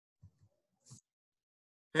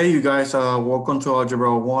Hey, you guys, welcome to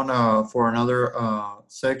Algebra 1 for another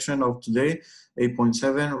section of today,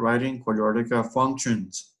 8.7, writing quadratic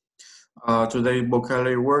functions. Today,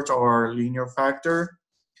 vocabulary words are linear factor,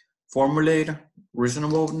 formulate,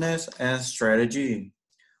 reasonableness, and strategy.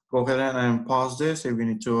 Go ahead and pause this if you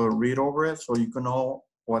need to read over it so you can know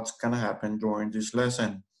what's going to happen during this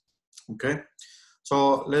lesson. Okay,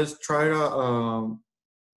 so let's try to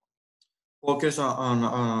focus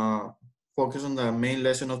focus on the main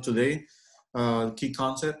lesson of today. Key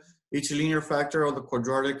concept: each linear factor of the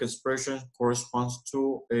quadratic expression corresponds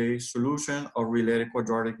to a solution of related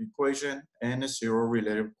quadratic equation and a zero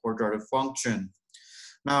related quadratic function.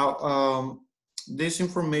 Now, this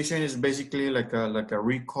information is basically like a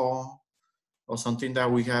recall or something that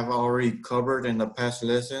we have already covered in the past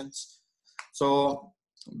lessons. So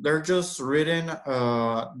they're just written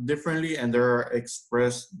differently and they're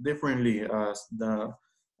expressed differently.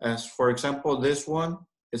 As for example, this one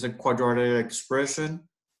is a quadratic expression.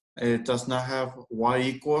 It does not have y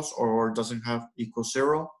equals or doesn't have equals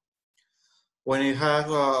 0. When it has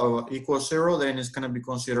equals 0, then it's going to be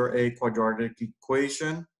considered a quadratic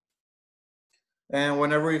equation. And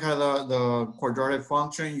whenever you have the quadratic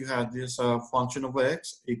function, you have this function of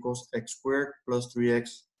x equals x squared plus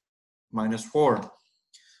 3x minus 4.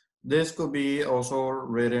 This could be also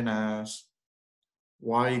written as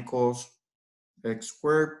y equals x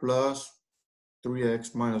squared plus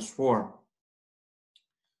 3x minus 4.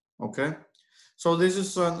 Okay, so this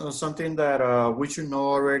is something that we should know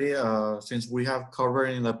already since we have covered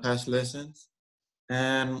in the past lessons.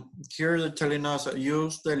 And here they're telling us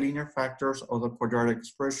use the linear factors of the quadratic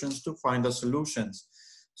expressions to find the solutions.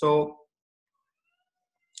 So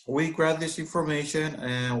we grab this information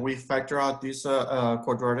and we factor out this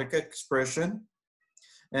quadratic expression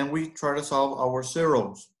and we try to solve our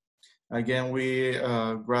zeros. Again, we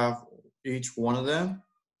graph each one of them.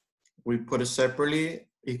 We put it separately,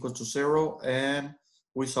 equal to 0, and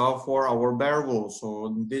we solve for our variables. So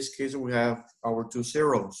in this case, we have our two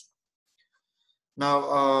zeros.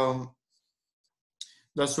 Now,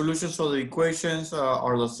 the solutions of the equations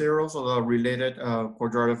are the zeros of the related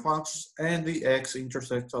quadratic functions and the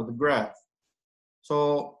x-intercepts of the graph.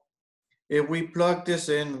 So if we plug this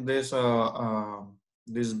in, this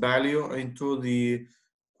value into the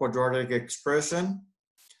quadratic expression,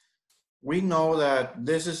 we know that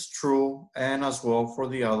this is true, and as well for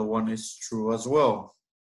the other one is true as well.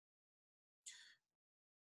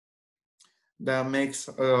 That makes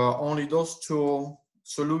only those two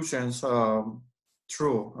solutions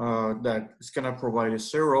true. That is going to provide a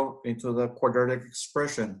 0 into the quadratic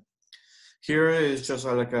expression. Here is just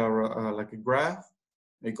like a graph.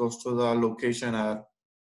 It goes to the location at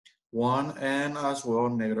 1 and as well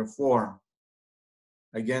 -4.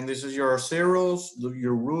 Again, this is your zeros,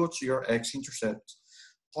 your roots, your x-intercepts.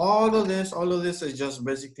 All of this is just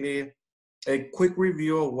basically a quick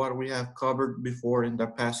review of what we have covered before in the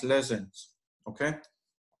past lessons. Okay,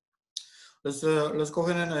 let's go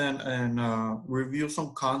ahead and review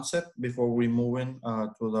some concept before we move in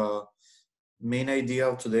to the main idea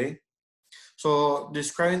of today. So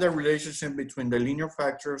describing the relationship between the linear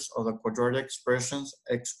factors of the quadratic expressions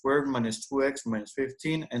x squared minus 2x minus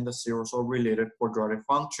 15 and the zeros of related quadratic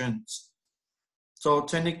functions. So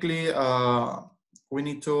technically, we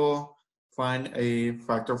need to find a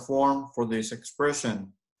factor form for this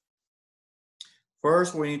expression.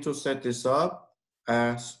 First, we need to set this up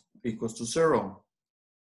as equals to 0.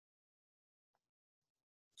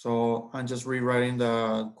 So I'm just rewriting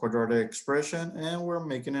the quadratic expression and we're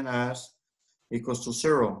making it as equals to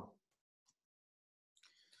 0.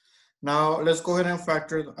 Now let's go ahead and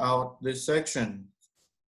factor out this section.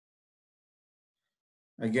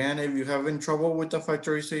 Again, if you're having trouble with the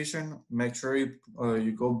factorization, make sure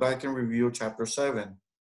you go back and review chapter 7.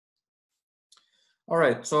 All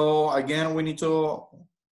right, so again, we need to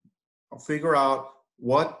figure out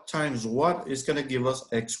what times what is going to give us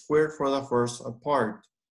x squared for the first part.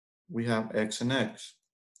 We have x and x.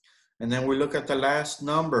 And then we look at the last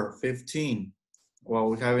number, 15.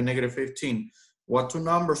 Well, we have a -15. What two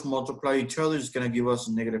numbers multiply each other is going to give us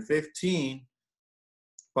 -15.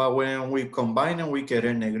 But when we combine them, we get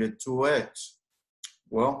a -2x.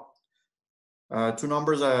 Well, two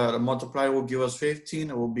numbers that multiply will give us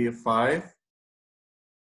 15. It will be a 5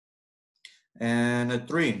 and a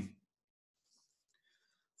 3.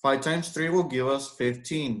 5 times 3 will give us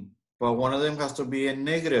 15. But one of them has to be a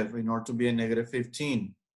negative in order to be a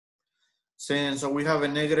 -15. Since we have a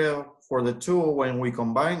negative for the two, when we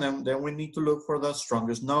combine them, then we need to look for the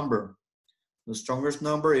strongest number. The strongest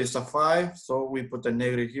number is a 5, so we put the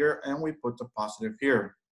negative here and we put the positive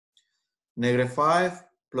here. -5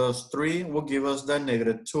 plus 3 will give us the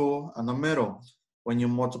negative 2 in the middle. When you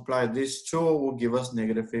multiply these two, will give us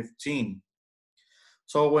negative 15.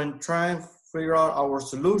 So when trying to figure out our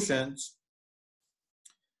solutions,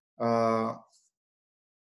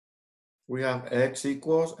 we have x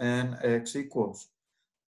equals and x equals.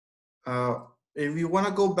 If you want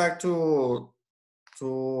to go back to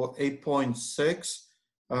 8.6,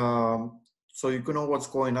 so you can know what's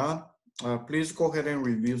going on, please go ahead and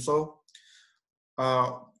review. So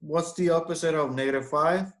what's the opposite of negative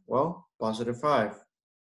 5? Well, positive 5.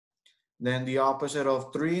 Then the opposite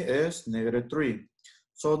of 3 is negative 3.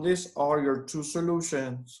 So these are your two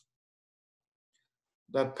solutions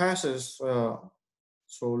that passes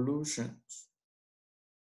solutions.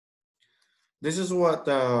 This is what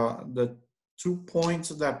the 2 points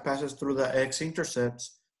that passes through the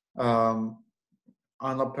x-intercepts on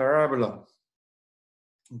a parabola.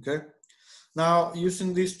 Okay. Now,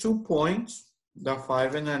 using these 2 points, the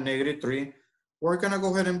 5 and the negative 3, we're gonna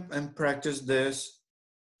go ahead and practice this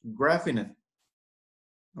graphing it.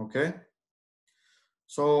 Okay.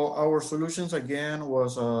 So our solutions again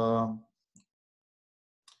was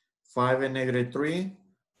 5 and negative 3.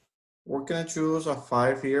 We're gonna choose a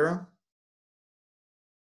 5 here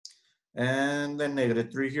and then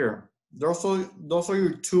negative 3 here. Those are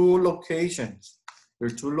your two locations. Your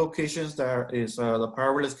two locations that is the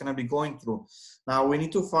parabola is gonna be going through. Now we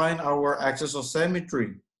need to find our axis of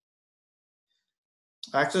symmetry.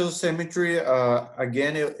 Axis of symmetry,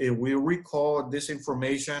 again, if we recall this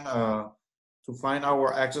information, to find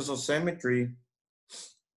our axis of symmetry,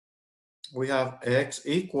 we have x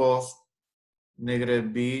equals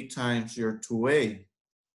negative b times your 2a.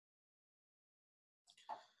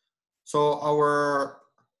 So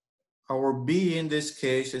our b in this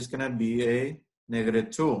case is gonna be a negative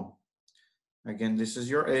 2. Again, this is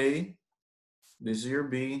your a, this is your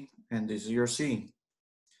b, and this is your c.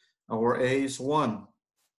 Our a is 1.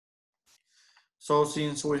 So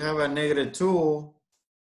since we have a negative 2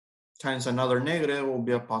 times another negative will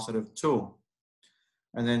be a positive 2.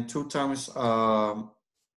 And then 2 times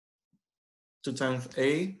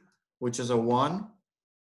a, which is a 1,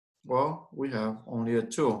 well, we have only a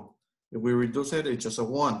 2. If we reduce it, it's just a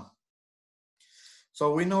 1.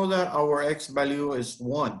 So we know that our x value is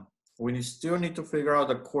 1. We still need to figure out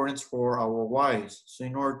the coordinates for our y's. So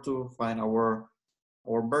in order to find our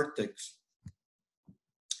vertex.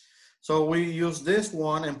 So we use this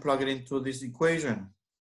one and plug it into this equation.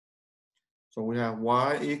 So we have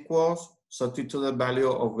y equals, substitute the value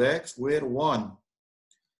of x with 1.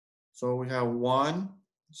 So we have 1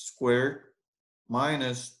 squared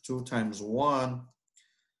minus 2 times 1.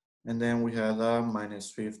 And then we have minus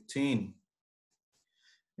 15.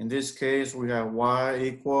 In this case, we have y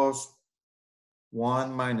equals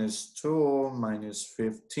 1 minus 2 minus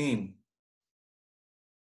 15.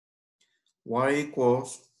 Y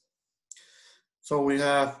equals, so we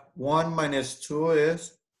have 1 minus 2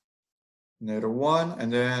 is negative 1,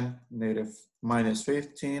 and then negative minus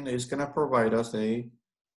 15 is going to provide us a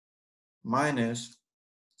minus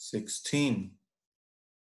 16.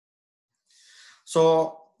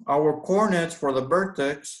 So our coordinates for the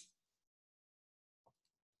vertex,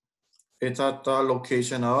 it's at the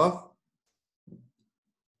location of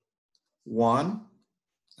 1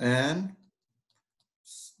 and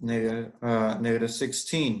negative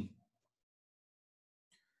 16.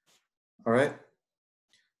 All right.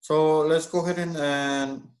 So let's go ahead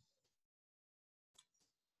and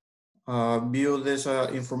view this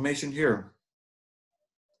information here.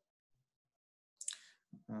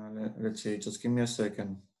 Let's see, just give me a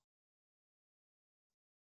second.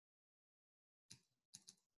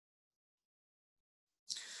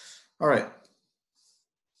 All right.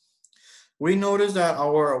 We notice that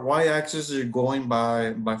our y-axis is going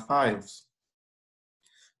by 5s.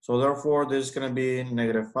 So therefore, this is going to be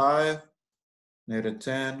negative 5, negative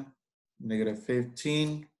 10, negative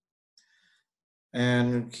 15.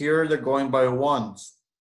 And here they're going by 1s.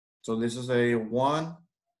 So this is a 1,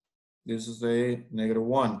 this is a negative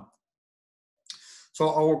 1. So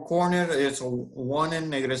our coordinate is 1 and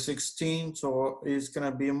negative 16. So it's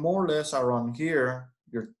going to be more or less around here,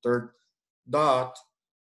 your third dot.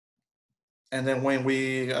 And then when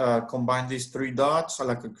we combine these 3 dots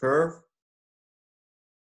like a curve,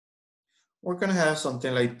 we're going to have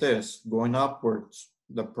something like this going upwards,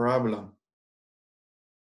 the parabola.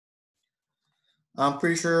 I'm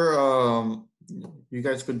pretty sure you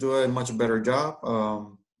guys could do a much better job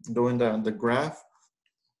doing the graph.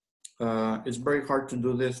 It's very hard to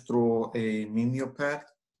do this through a mimeopad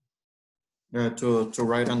to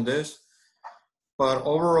write on this. But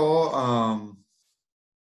overall,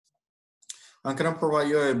 I'm gonna provide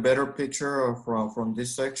you a better picture from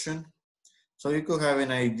this section, so you could have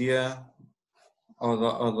an idea of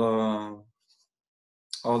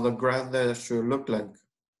the graph that it should look like.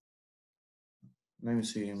 Let me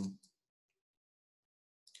see.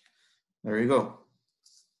 There you go.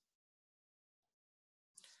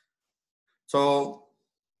 So,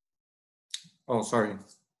 oh, sorry.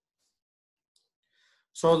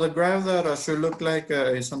 So the graph that should look like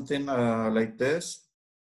is something like this.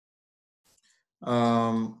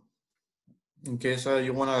 In case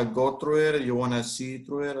you want to go through it, you want to see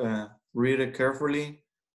through it, read it carefully.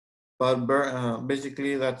 But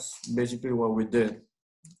basically, that's basically what we did.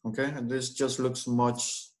 Okay, and this just looks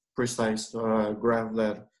much precise graph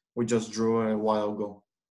that we just drew a while ago.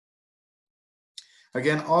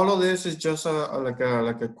 Again, all of this is just like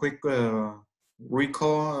a quick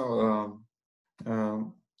recall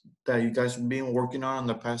that you guys have been working on in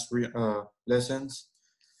the past lessons.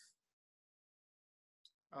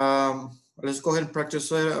 Let's go ahead and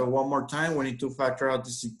practice it one more time. We need to factor out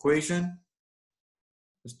this equation.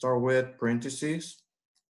 Let's start with parentheses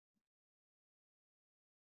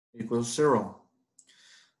equals 0.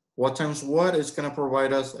 What times what is going to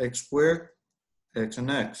provide us x squared, x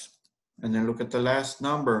and x. And then look at the last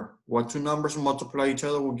number. What two numbers multiply each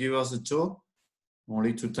other will give us a 2?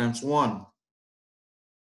 Only 2 times 1.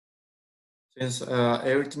 Since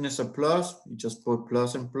everything is a plus, you just put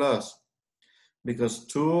plus and plus. Because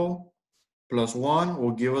 2 plus 1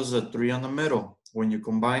 will give us a 3 on the middle when you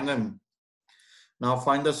combine them. Now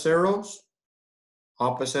find the zeros.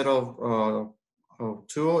 Opposite of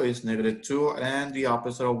 2 is -2, and the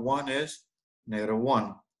opposite of 1 is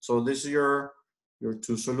 -1. So this is your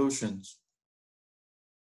two solutions.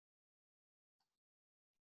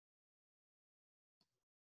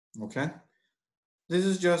 Okay. This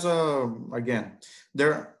is just again,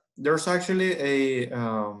 there's actually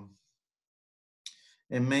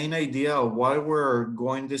a main idea of why we're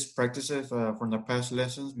going these practices from the past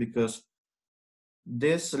lessons, because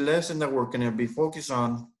this lesson that we're going to be focused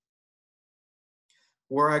on,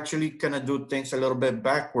 we're actually going to do things a little bit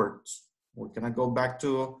backwards. We're going to go back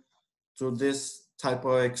to this type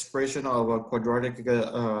of expression of a quadratic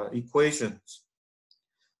equations,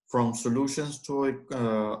 from solutions to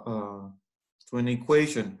an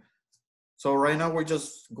equation. So right now we're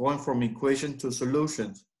just going from equation to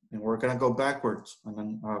solutions, and we're going to go backwards and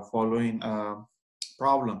then following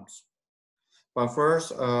problems. But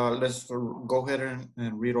first, let's go ahead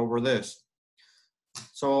and read over this.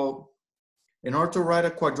 So in order to write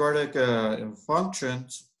a quadratic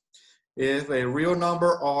functions, if a real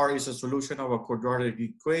number r is a solution of a quadratic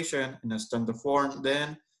equation in a standard form,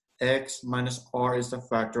 then x minus r is the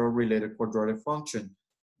factor of related quadratic function.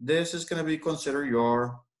 This is going to be considered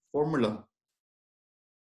your formula.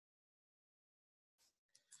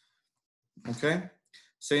 Okay,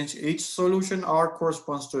 since each solution r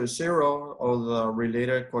corresponds to a 0 of the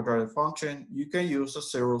related quadratic function, you can use the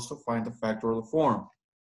zeros to find the factor of the form.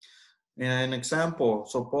 In an example,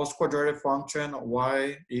 suppose quadratic function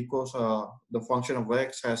y equals the function of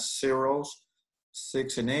x has zeros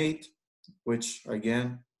 6 and 8, which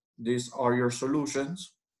again, these are your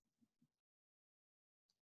solutions.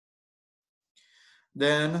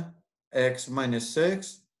 Then x minus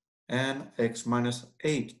 6 and x minus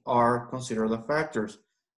 8 are considered the factors.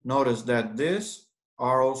 Notice that these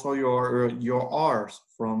are also your r's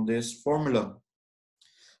from this formula.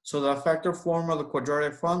 So the factor form of the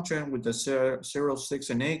quadratic function with the 0, 6,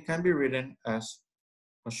 and 8 can be written as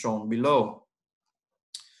shown below.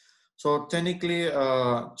 So technically,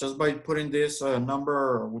 just by putting this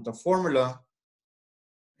number with the formula,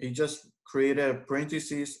 it just created a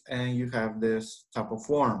parentheses and you have this type of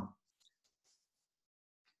form.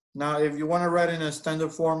 Now, if you want to write in a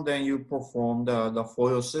standard form, then you perform the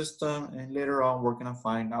FOIL system, and later on we're gonna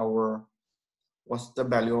find what's the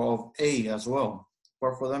value of A as well.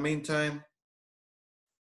 But for the meantime,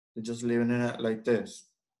 they're just leaving it like this.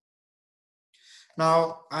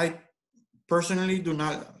 Now, I personally do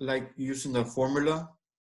not like using the formula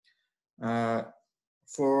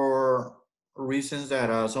for reasons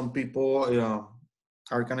that some people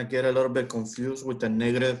are gonna get a little bit confused with the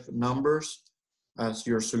negative numbers as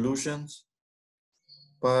your solutions.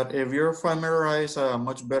 But if you're familiarized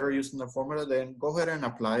much better using the formula, then go ahead and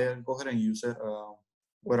apply it, go ahead and use it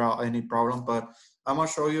without any problem. But I'm gonna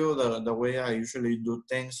show you the way I usually do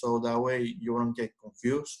things, so that way you won't get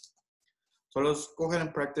confused. So let's go ahead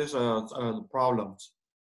and practice the problems.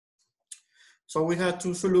 So we had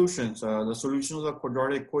two solutions. The solutions of the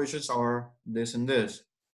quadratic equations are this and this.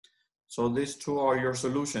 So these two are your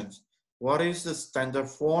solutions. What is the standard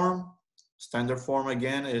form? Standard form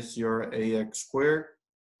again is your ax squared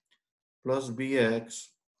plus bx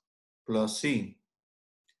plus c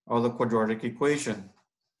of the quadratic equation.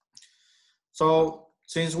 So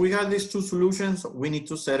since we have these two solutions, we need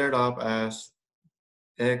to set it up as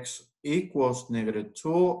x equals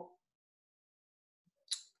 -2.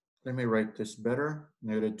 Let me write this better.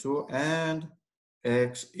 -2 and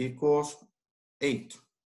x equals 8.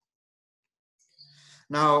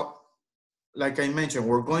 Now, like I mentioned,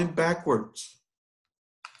 we're going backwards.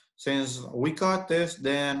 Since we got this,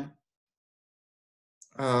 then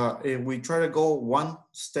if we try to go one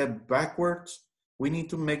step backwards, we need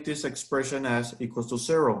to make this expression as equals to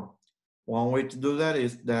 0. One way to do that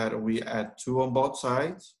is that we add 2 on both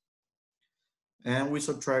sides and we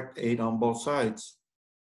subtract 8 on both sides.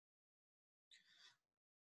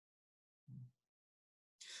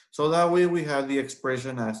 So that way we have the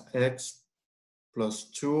expression as x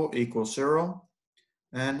plus 2 equals 0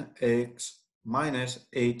 and x minus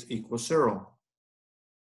 8 equals 0.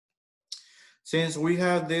 Since we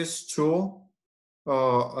have these two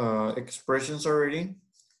expressions already,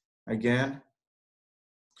 again,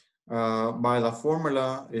 by the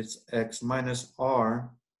formula, it's x minus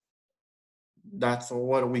r. That's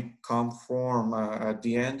what we come from at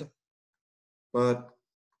the end. But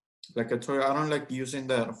like I told you, I don't like using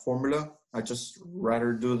that formula. I just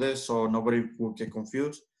rather do this so nobody will get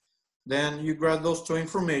confused. Then you grab those two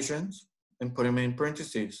informations and put them in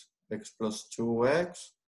parentheses. X plus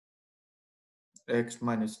 2x, x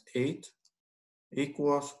minus 8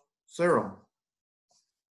 equals 0.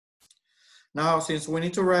 Now, since we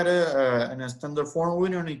need to write it in a standard form, we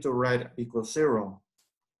don't need to write equals 0.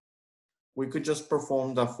 We could just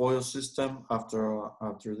perform the FOIL system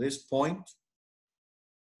after this point.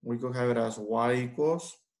 We could have it as y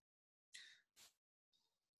equals.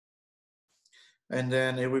 And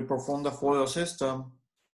then if we perform the FOIL system,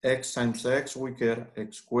 x times x, we get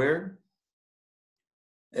x squared,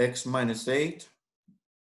 x minus 8,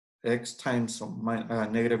 x times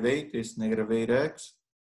 -8 is -8x.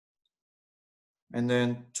 And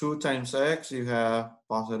then 2 times x, you have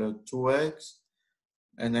positive 2x.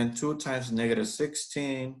 And then 2 times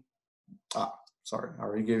 -16, sorry, I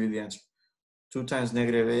already gave you the answer. 2 times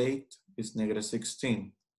 -8 is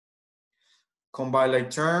 -16. Combine like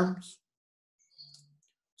terms.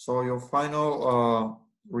 So your final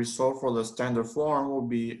result for the standard form will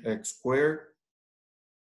be x squared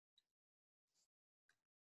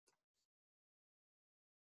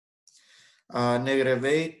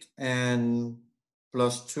 -8 and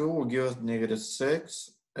plus 2 will give us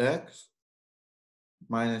 -6x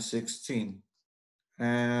minus 16.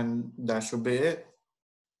 And that should be it.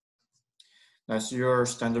 That's your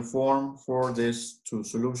standard form for these two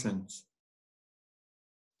solutions.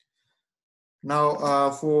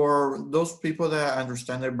 Now, for those people that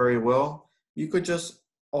understand it very well, you could just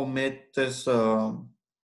omit this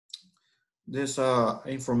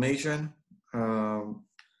information.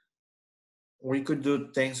 We could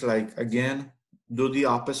do things like, again, do the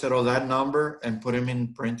opposite of that number and put them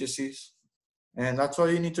in parentheses. And that's all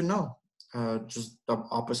you need to know, just the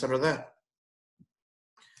opposite of that.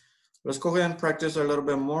 Let's go ahead and practice a little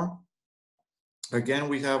bit more. Again,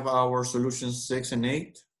 we have our solutions 6 and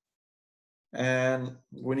 8. And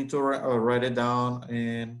we need to write it down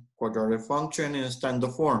in quadratic function in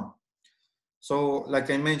standard form. So like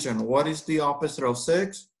I mentioned, what is the opposite of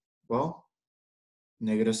 6? Well,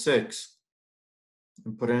 -6.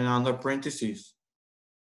 And put it under parentheses.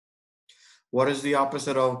 What is the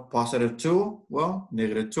opposite of positive 2? Well,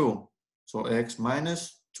 -2. So x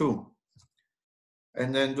minus 2.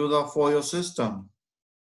 And then do the FOIL system.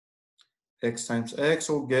 X times x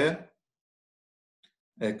will get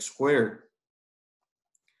x squared.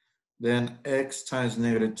 Then x times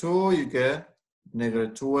 -2, you get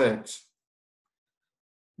 -2x.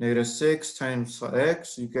 -6 times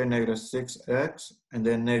x, you get -6x. And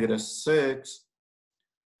then -6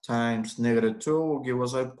 times -2 will give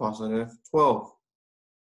us a positive 12.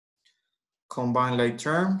 Combine like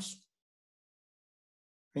terms.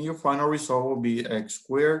 And your final result will be x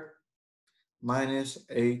squared minus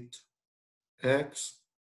 8x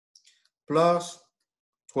plus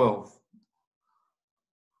 12.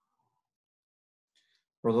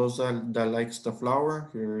 For those that likes the flower,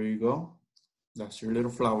 here you go. That's your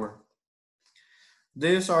little flower.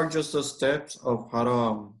 These are just the steps of how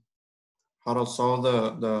to solve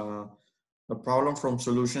the problem from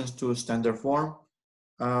solutions to standard form.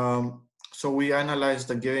 So we analyze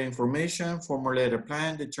the given information, formulate a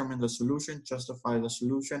plan, determine the solution, justify the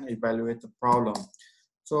solution, evaluate the problem.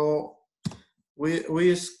 So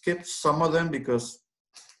we skipped some of them because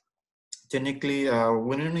technically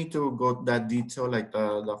we don't need to go that detail like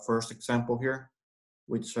the first example here,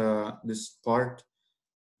 which this part.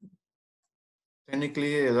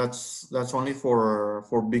 Technically, that's only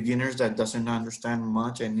for beginners that doesn't understand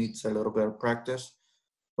much and needs a little bit of practice.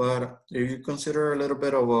 But if you consider a little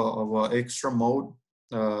bit of a extra mode,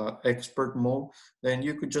 expert mode, then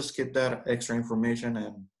you could just skip that extra information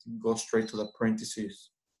and go straight to the parentheses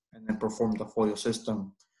and then perform the FOIL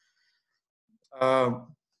system.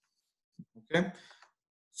 Okay,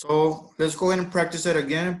 so let's go ahead and practice it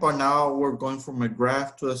again, but now we're going from a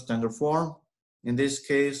graph to a standard form. In this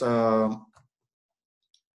case,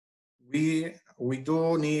 we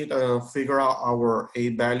do need to figure out our A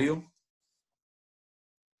value.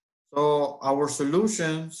 So our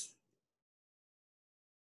solutions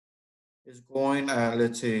is going at,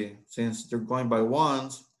 let's say, since they're going by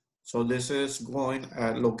ones, so this is going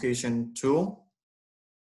at location 2.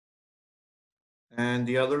 And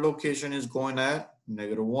the other location is going at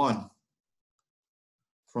 -1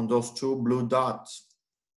 from those two blue dots.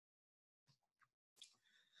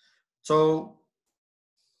 So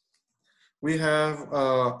we have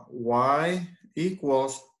y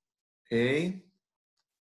equals a,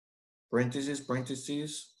 parentheses,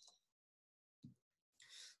 parentheses.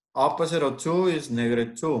 Opposite of 2 is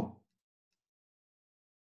 -2.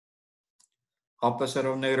 Opposite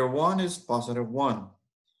of -1 is +1.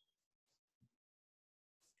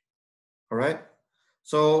 All right.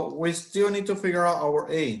 So we still need to figure out our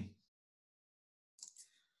A.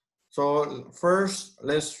 So first,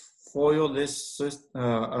 let's FOIL this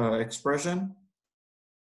expression.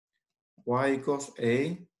 Y equals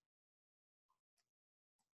A.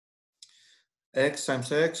 X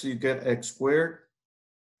times X, you get X squared.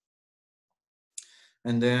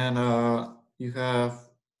 And then you have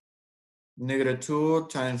 -2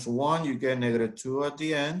 times 1, you get -2 at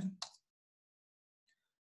the end.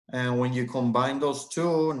 And when you combine those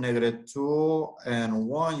two, -2 and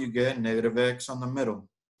 1, you get -x on the middle.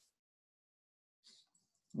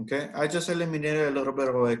 Okay, I just eliminated a little bit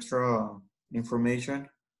of extra information.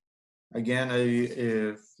 Again,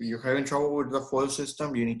 if you're having trouble with the FOIL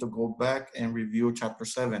system, you need to go back and review chapter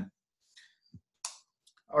 7.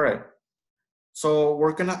 All right, so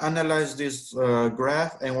we're gonna analyze this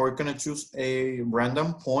graph and we're gonna choose a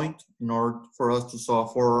random point in order for us to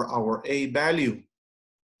solve for our A value.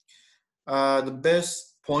 The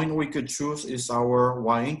best point we could choose is our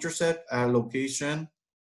y-intercept at location,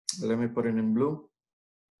 let me put it in blue,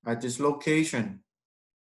 at this location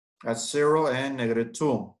at 0 and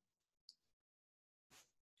 -2.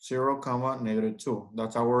 0, -2.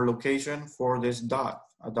 That's our location for this dot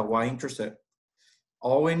at the y-intercept.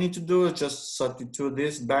 All we need to do is just substitute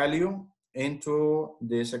this value into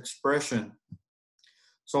this expression.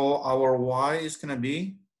 So our y is going to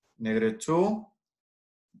be -2.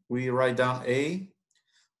 We write down A.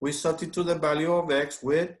 We substitute the value of x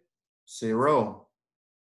with 0.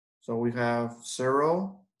 So we have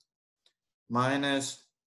 0 minus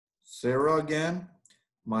 0 again,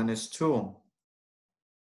 -2.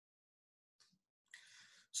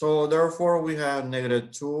 So therefore we have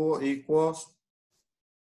 -2 equals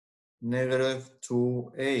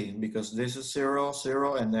 -2a, because this is 0,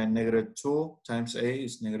 0, and then -2 times a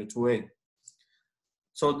is -2a.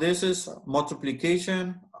 So this is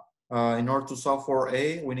multiplication. In order to solve for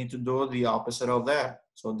a, we need to do the opposite of that.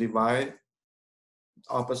 So divide,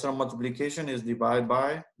 opposite of multiplication is divide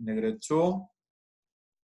by -2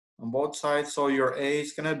 on both sides. So your a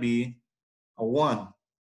is gonna be a 1.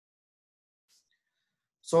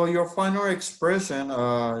 So your final expression,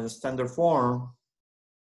 standard form,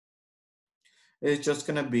 is just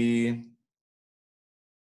gonna be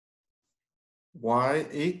y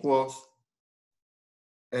equals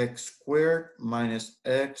x squared minus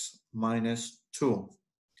x minus 2.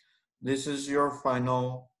 This is your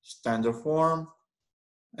final standard form,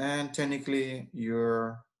 and technically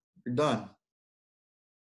you're done.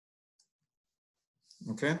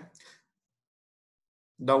 Okay.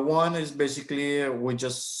 The 1 is basically, we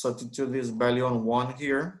just substitute this value on 1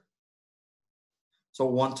 here. So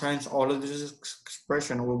 1 times all of this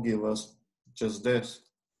expression will give us just this.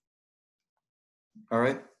 All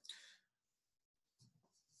right.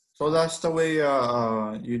 So that's the way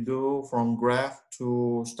you do from graph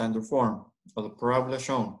to standard form of the parabola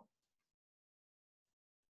shown.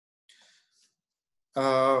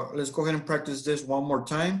 Let's go ahead and practice this one more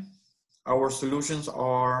time. Our solutions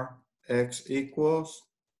are x equals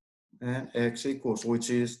and x equals,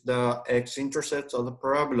 which is the x-intercepts of the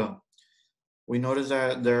parabola. We notice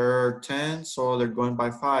that they're 10, so they're going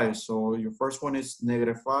by 5. So your first one is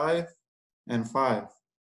 -5 and 5.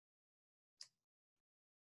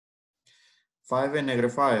 5 and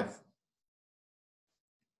 -5.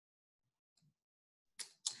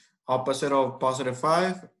 Opposite of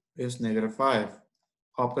 +5 is -5.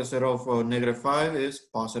 Opposite of -5 is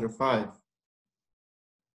 +5.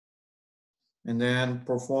 And then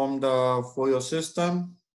perform the FOIL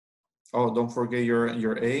system. Oh, don't forget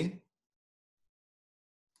your A.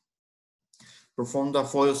 Perform the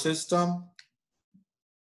FOIL system.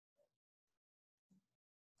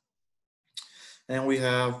 And we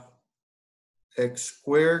have x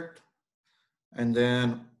squared, and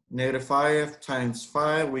then -5 times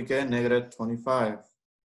 5, we get -25.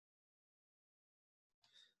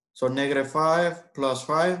 So -5 plus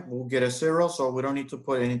 5, we'll get a 0, so we don't need to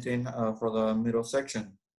put anything for the middle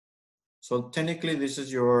section. So technically, this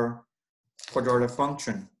is your quadratic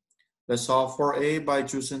function. Let's solve for A by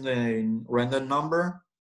choosing the random number.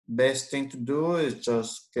 Best thing to do is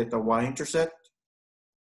just get the y-intercept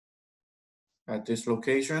at this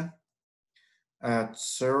location at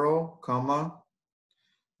 0, comma,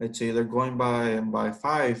 let's say they're going by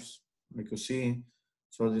 5s, we could see.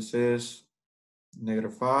 So this is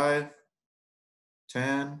 -5,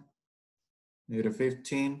 10,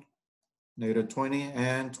 -15, -20,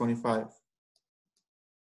 and 25.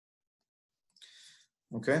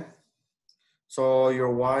 Okay, so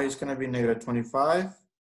your y is going to be -25,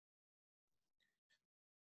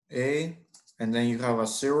 A, and then you have a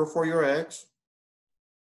 0 for your x,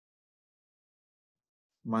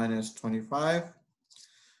 -25.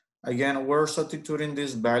 Again, we're substituting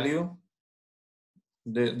this value,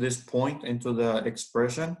 this point, into the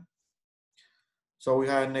expression. So we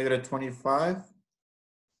have -25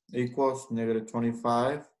 equals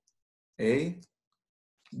 -25a.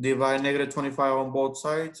 Divide -25 on both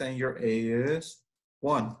sides, and your a is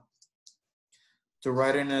 1. To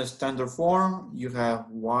write in a standard form, you have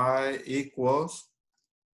y equals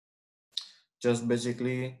just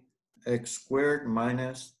basically x squared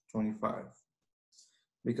minus 25.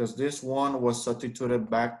 Because this one was substituted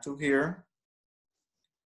back to here,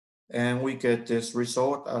 and we get this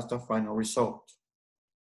result as the final result.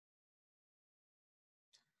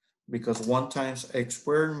 Because 1 times x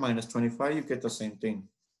squared minus 25, you get the same thing.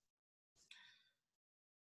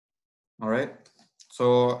 All right,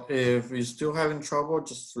 so if you're still having trouble,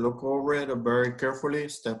 just look over it very carefully,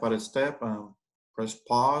 step by step, press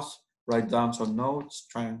pause, write down some notes,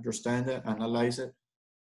 try and understand it, analyze it,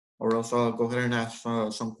 or else I'll go ahead and ask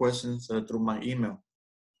some questions through my email.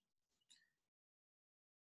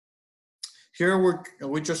 Here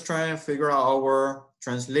we're just trying to figure out our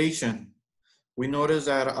translation. We notice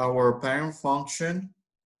that our parent function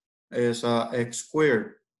is x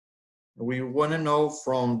squared. We want to know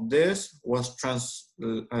from this what's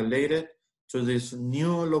translated to this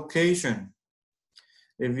new location.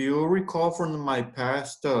 If you recall from my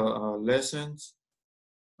past lessons,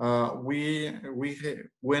 we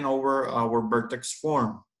went over our vertex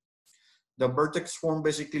form. The vertex form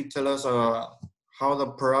basically tells us how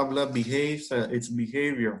the parabola behaves, its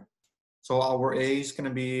behavior. So our A is going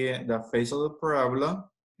to be the face of the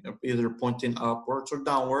parabola, either pointing upwards or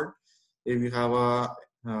downward. If you have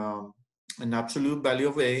an absolute value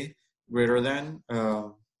of A greater than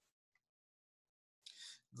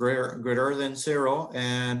 0,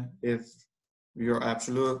 and if your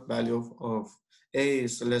absolute value of A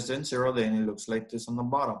is less than 0, then it looks like this on the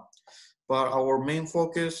bottom. But our main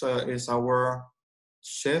focus is our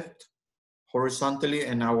shift horizontally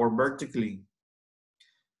and our vertically.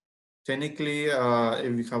 Technically,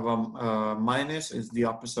 if you have a minus, it's the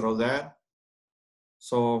opposite of that.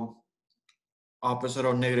 So opposite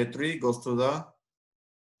of -3 goes to the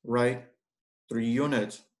right 3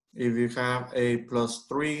 units. If you have a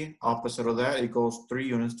 +3, opposite of that, it goes 3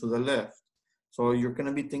 units to the left. So you're going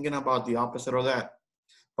to be thinking about the opposite of that.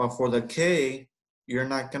 But for the K, you're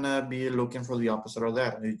not going to be looking for the opposite of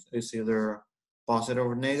that. It's either positive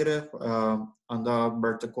or negative on the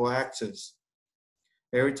vertical axis.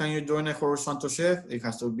 Every time you're doing a horizontal shift, it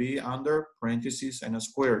has to be under parentheses and a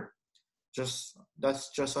square. That's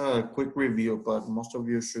just a quick review, but most of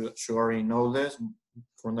you should already know this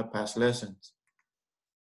from the past lessons.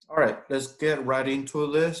 All right, let's get right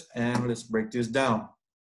into this and let's break this down.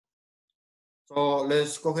 So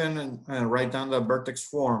let's go ahead and write down the vertex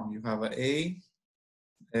form. You have a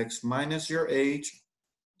x minus your h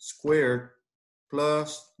squared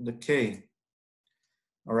plus the k.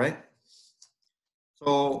 All right.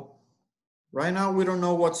 So right now we don't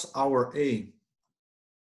know what's our a.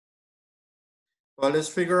 But let's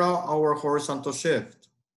figure out our horizontal shift.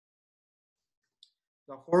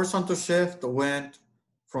 The horizontal shift went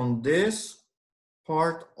from this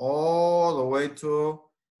part all the way to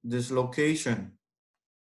this location.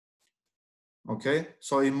 Okay,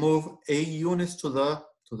 so it moved 8 units to the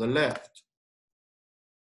left.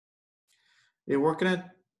 If we're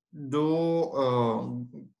gonna do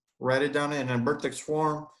write it down in a vertex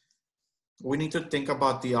form, we need to think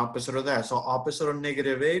about the opposite of that. So opposite of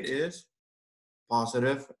 -8 is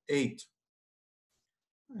 +8.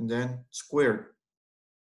 And then squared.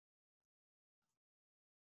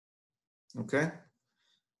 Okay?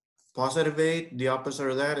 +8, the opposite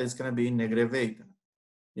of that is going to be -8.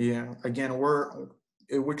 Yeah, again,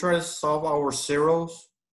 if we try to solve our zeros,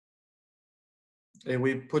 if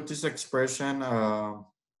we put this expression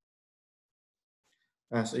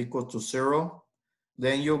as equal to 0,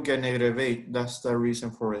 then you'll get -8. That's the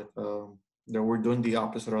reason for it, that we're doing the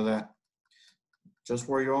opposite of that. Just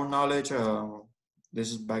for your own knowledge,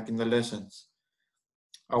 this is back in the lessons.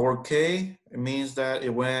 Our K, it means that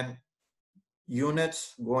it went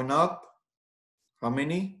units going up. How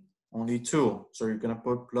many? Only 2. So you're going to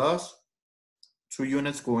put plus 2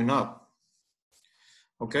 units going up.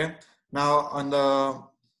 Okay. Now on the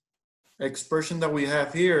expression that we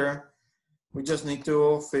have here, we just need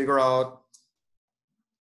to figure out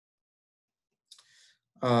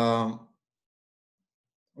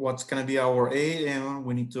what's going to be our A, and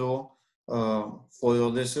we need to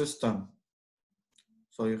FOIL this system.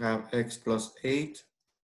 So you have x plus 8,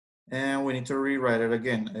 and we need to rewrite it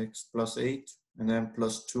again, x plus 8, and then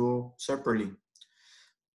plus 2 separately.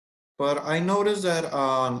 But I noticed that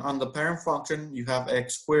on the parent function, you have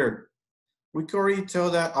x squared. We can already tell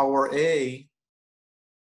that our A,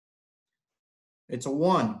 it's a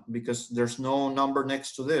 1 because there's no number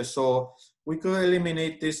next to this. So we could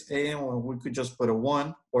eliminate this A and we could just put a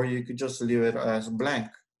 1, or you could just leave it as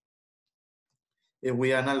blank if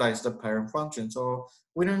we analyze the parent function. So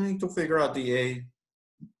we don't need to figure out the A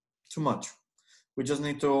too much. We just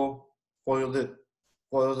need to FOIL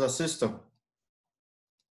the system.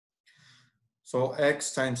 So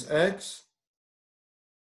x times x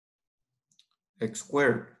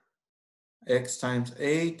squared. X times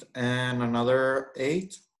 8 and another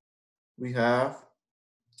 8, we have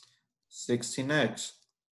 16x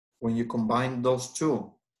when you combine those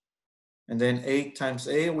two. And then 8 times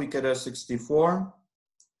 8, we get a 64.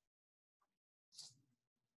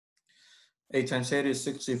 8 times 8 is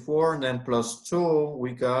 64, and then plus 2,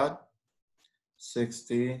 we got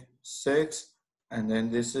 66. And then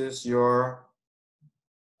this is your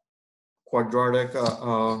quadratic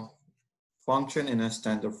function in a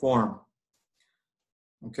standard form.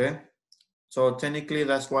 Okay, so technically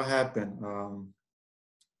that's what happened.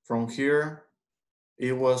 From here,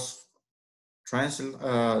 it was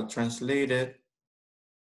translated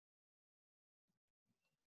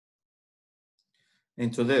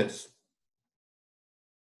into this.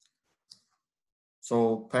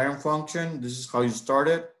 So parent function, this is how you start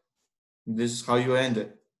it. This is how you end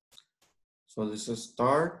it. So this is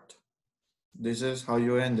start. This is how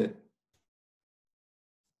you end it.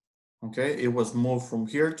 Okay, it was moved from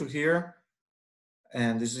here to here.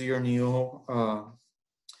 And this is your new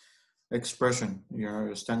expression,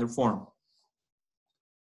 your standard form.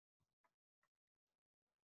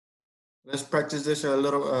 Let's practice this a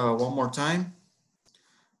little one more time.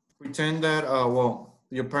 Pretend that, well,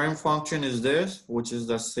 your parent function is this, which is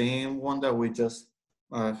the same one that we just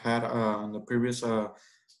had in the previous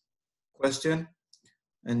question.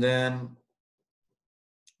 And then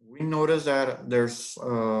we notice that there's,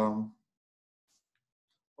 oh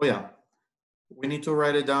yeah, we need to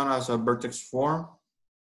write it down as a vertex form.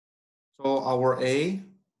 So our A,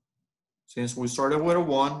 since we started with a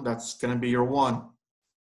 1, that's going to be your 1.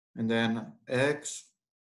 And then x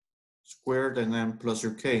squared and then plus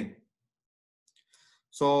your K.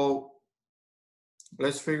 So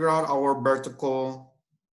let's figure out our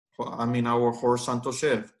our horizontal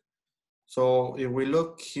shift. So if we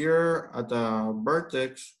look here at the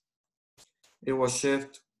vertex, it will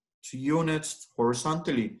shift 2 units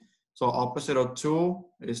horizontally. So opposite of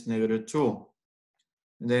 2 is -2.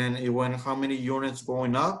 Then it went how many units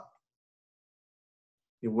going up?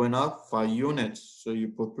 It went up 5 units. So you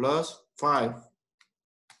put plus 5.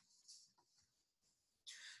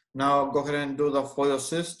 Now go ahead and do the FOIL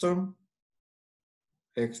system.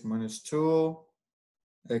 X minus 2,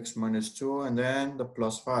 x minus 2, and then the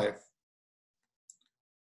plus 5.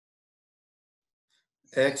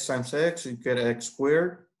 X times x, you get x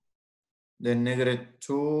squared. Then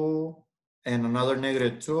 -2 and another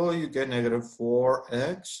 -2, you get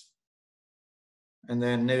 -4x. And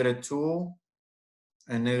then -2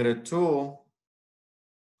 and -2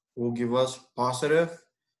 will give us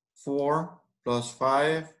 +4 plus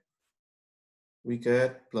 5. We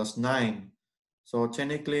get +9. So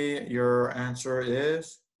technically your answer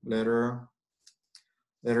is letter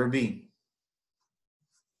B.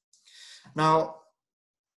 Now,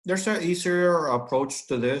 there's an easier approach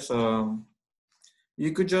to this.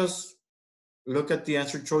 You could just look at the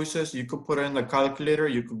answer choices. You could put it in the calculator.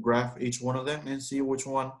 You could graph each one of them and see which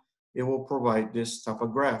one it will provide this type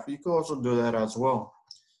of graph. You could also do that as well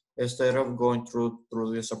instead of going through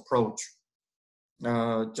this approach.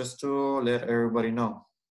 Just to let everybody know.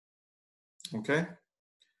 Okay.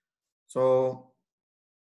 So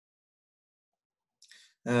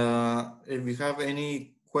if you have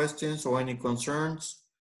any questions or any concerns,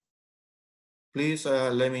 please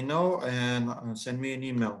let me know and send me an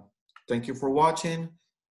email. Thank you for watching.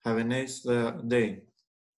 Have a nice day.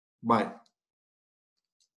 Bye.